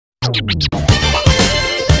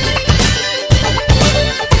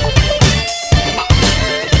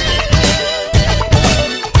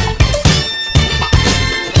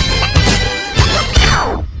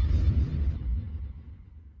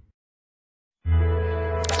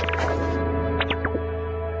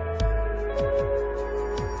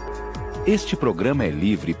Este programa é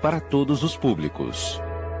livre para todos os públicos.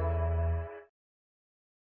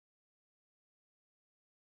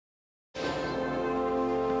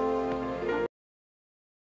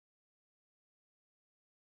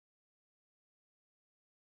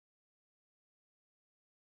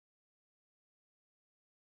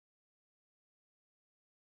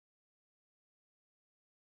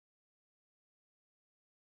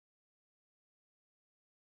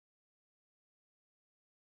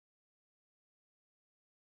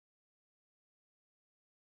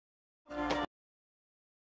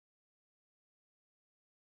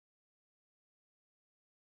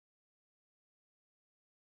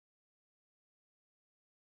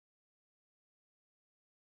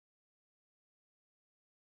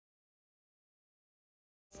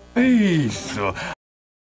 Isso!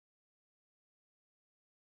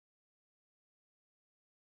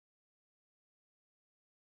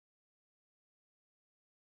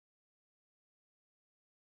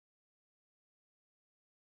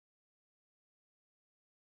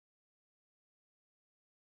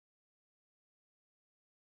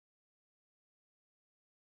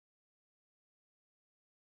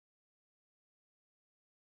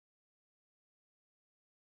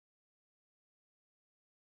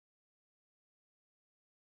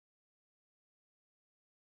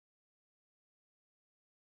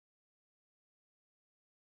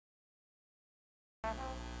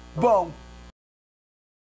 Bom.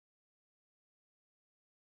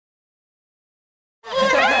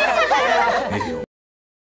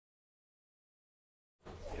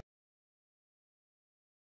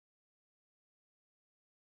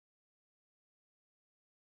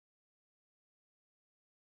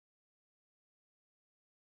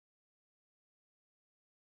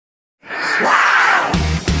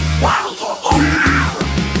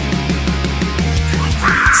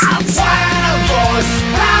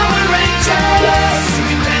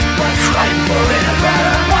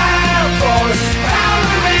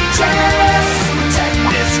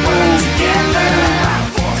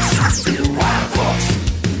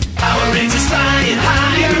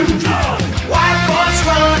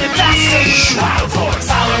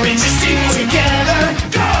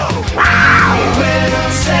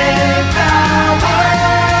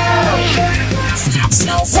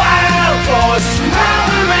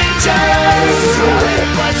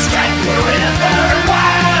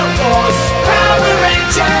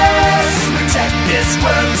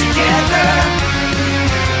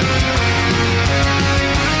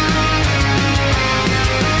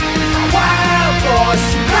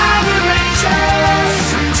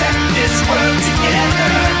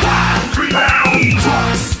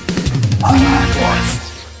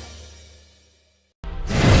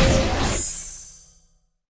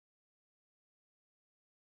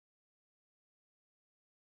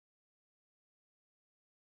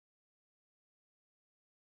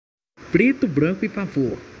 Preto, branco e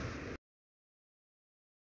pavor.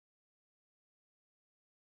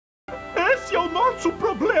 Esse é o nosso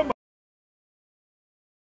problema!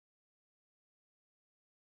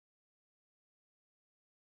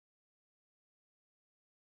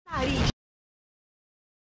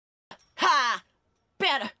 Ha!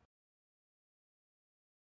 Pera!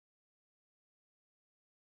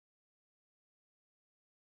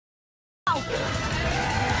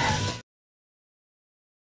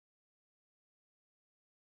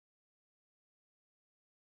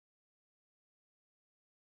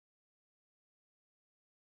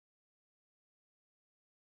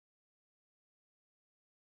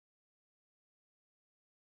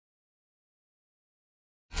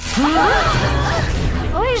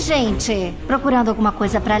 Oi, gente. Procurando alguma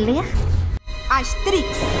coisa pra ler? Asterix!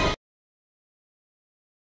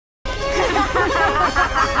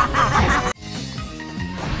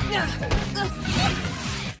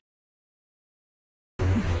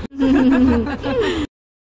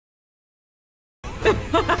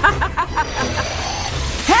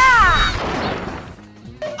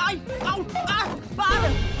 Ai! Au! Ah!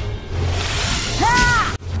 Para!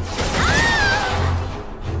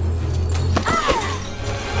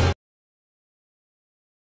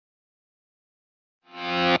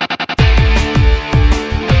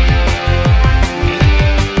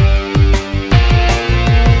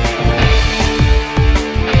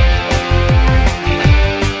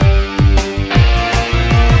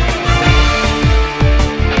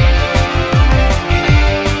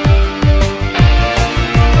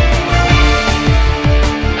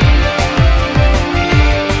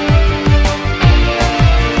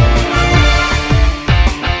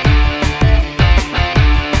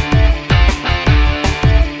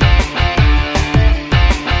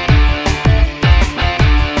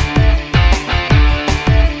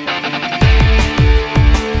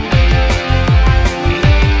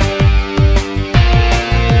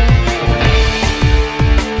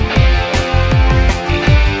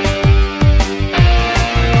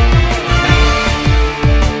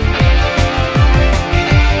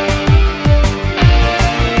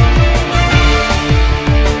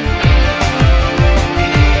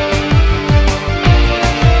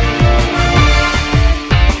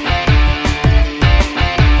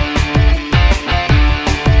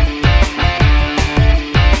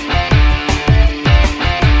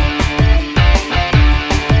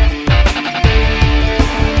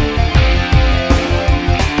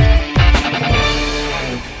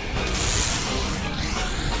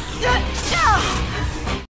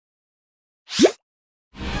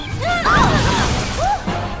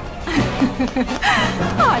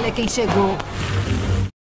 quem chegou.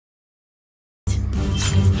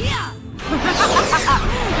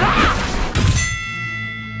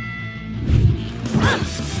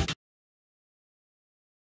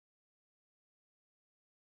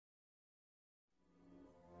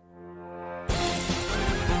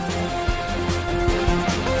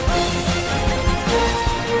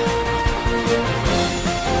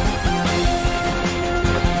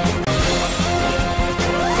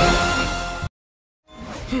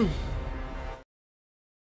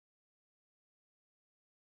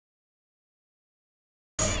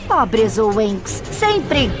 Pobres Winx,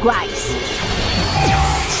 sempre iguais.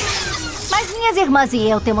 Mas minhas irmãs e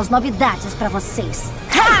eu temos novidades pra vocês.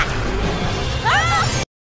 Ha!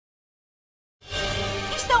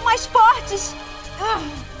 Estão mais fortes.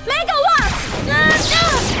 Mega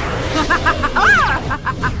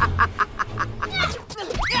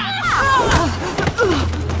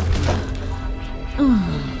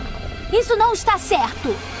Isso não está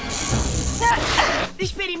certo.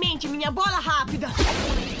 Experimente minha bola rápida.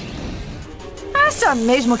 Acha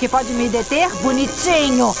mesmo que pode me deter,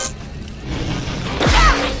 bonitinho?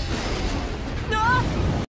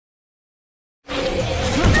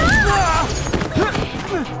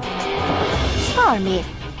 Stormy,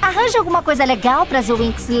 arranja alguma coisa legal para as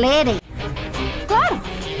Winx lerem. Claro.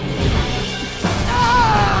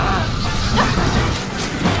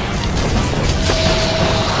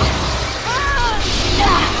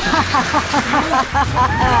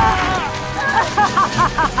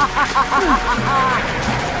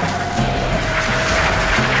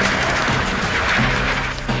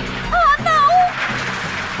 Oh, não!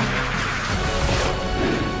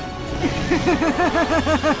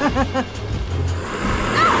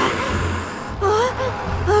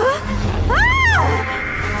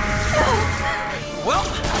 Well,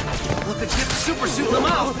 look at get the super suit in the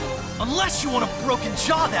mouth. Unless you want a broken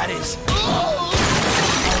jaw, that is.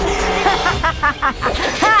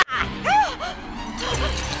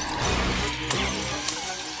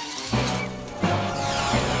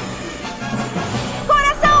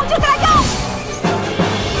 Coração de dragão!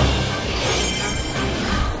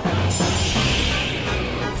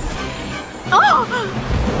 Oh!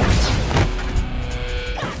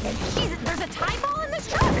 Jesus, there's a time ball in this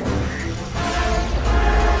truck.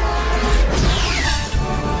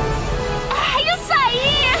 Isso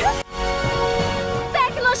aí!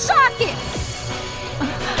 Tecnochoque!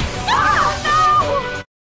 Ah, não!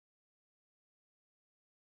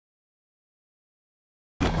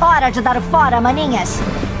 Hora de dar o fora, maninhas.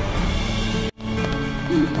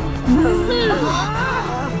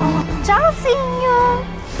 Tchauzinho.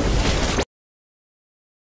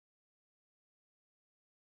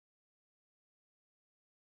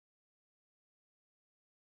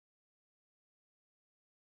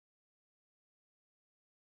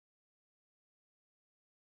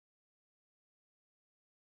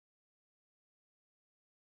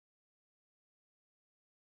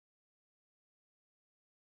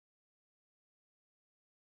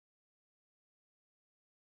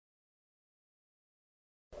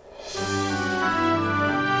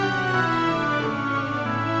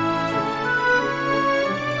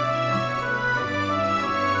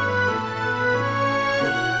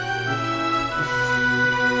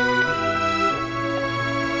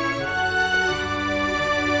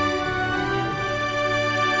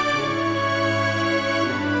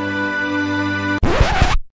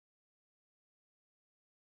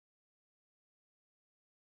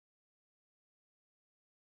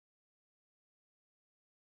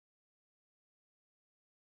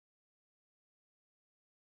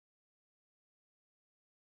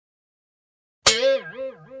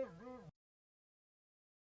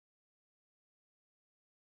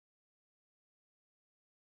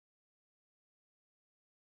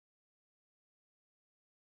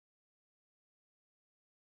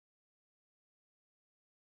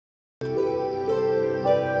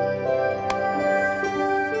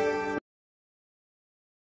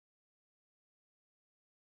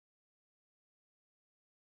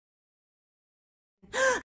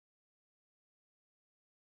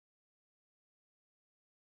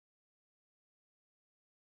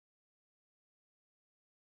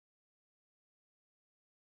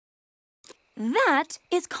 That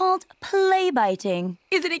is called play biting.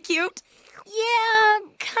 Isn't it cute? Yeah,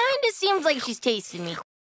 kinda seems like she's tasting me.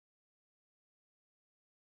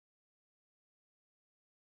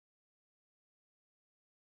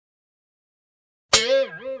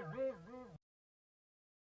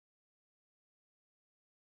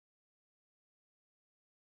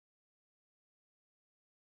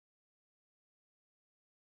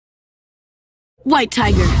 White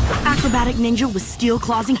Tiger, acrobatic ninja with steel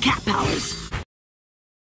claws and cat powers.